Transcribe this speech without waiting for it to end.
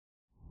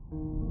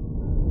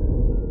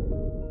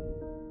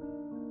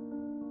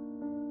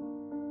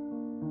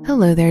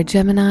Hello there,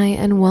 Gemini,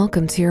 and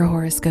welcome to your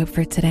horoscope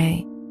for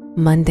today,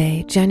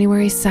 Monday,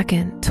 January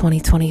 2nd,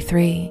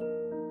 2023.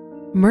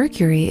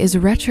 Mercury is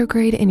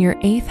retrograde in your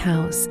 8th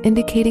house,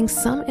 indicating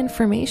some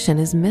information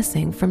is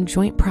missing from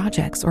joint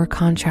projects or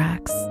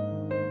contracts.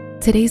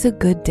 Today's a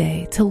good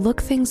day to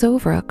look things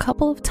over a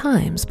couple of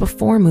times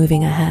before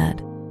moving ahead.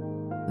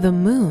 The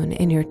moon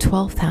in your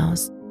 12th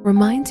house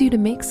reminds you to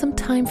make some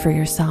time for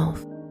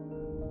yourself.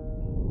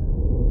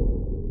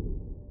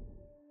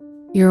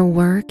 Your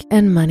work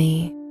and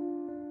money.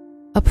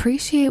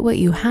 Appreciate what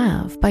you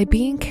have by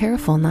being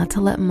careful not to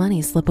let money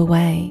slip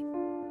away.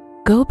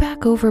 Go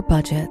back over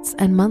budgets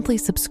and monthly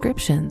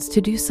subscriptions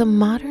to do some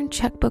modern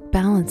checkbook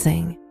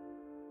balancing.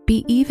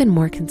 Be even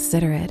more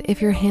considerate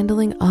if you're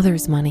handling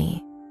others'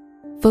 money.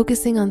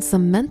 Focusing on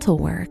some mental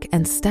work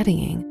and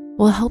studying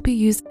will help you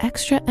use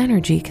extra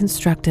energy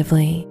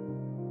constructively.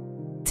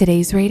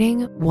 Today's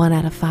rating, 1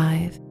 out of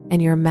 5, and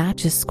your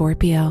match is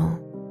Scorpio.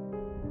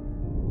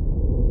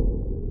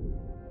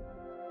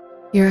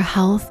 Your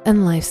health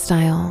and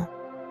lifestyle.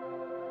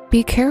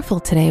 Be careful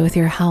today with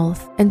your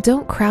health and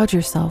don't crowd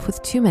yourself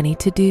with too many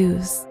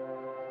to-dos.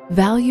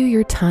 Value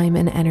your time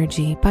and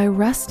energy by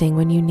resting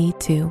when you need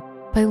to,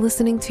 by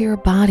listening to your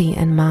body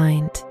and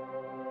mind.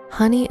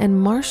 Honey and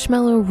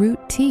marshmallow root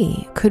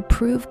tea could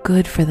prove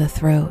good for the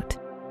throat.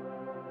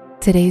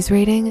 Today's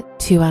rating,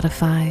 2 out of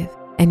 5,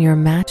 and your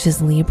match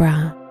is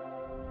Libra.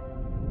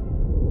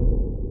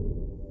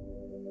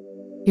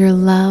 Your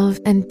love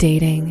and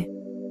dating.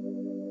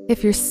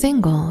 If you're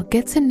single,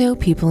 get to know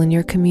people in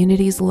your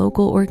community's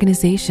local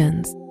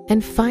organizations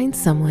and find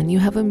someone you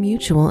have a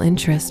mutual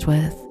interest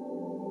with.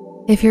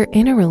 If you're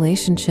in a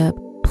relationship,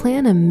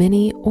 plan a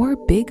mini or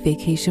big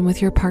vacation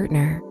with your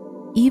partner,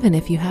 even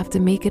if you have to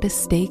make it a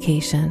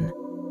staycation.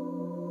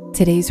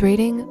 Today's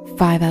rating,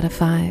 5 out of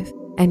 5,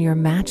 and your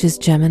match is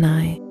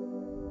Gemini.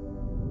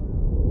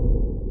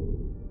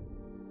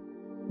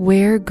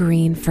 Wear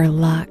green for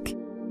luck.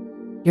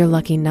 Your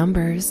lucky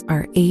numbers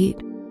are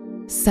 8,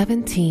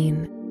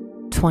 17,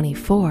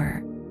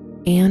 24,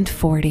 and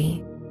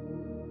 40.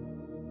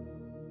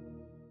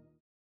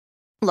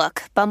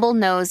 Look, Bumble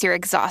knows you're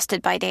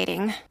exhausted by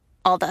dating.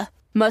 All the,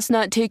 must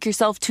not take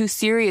yourself too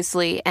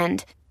seriously,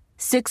 and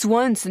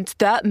 6'1" since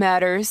that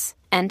matters,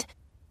 and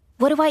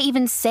what do I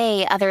even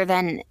say other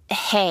than,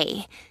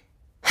 hey?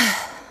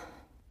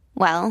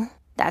 Well,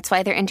 that's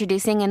why they're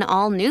introducing an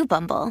all-new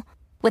Bumble,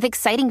 with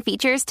exciting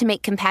features to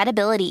make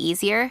compatibility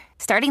easier,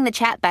 starting the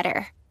chat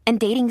better, and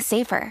dating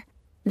safer.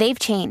 They've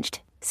changed,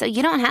 so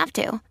you don't have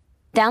to.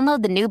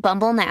 Download the new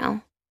Bumble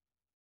now.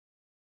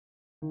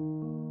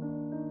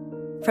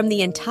 From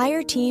the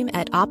entire team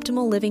at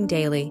Optimal Living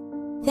Daily,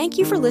 thank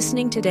you for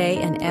listening today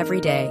and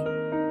every day.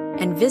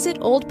 And visit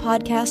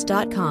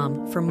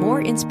oldpodcast.com for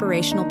more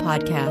inspirational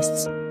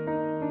podcasts.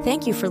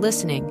 Thank you for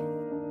listening.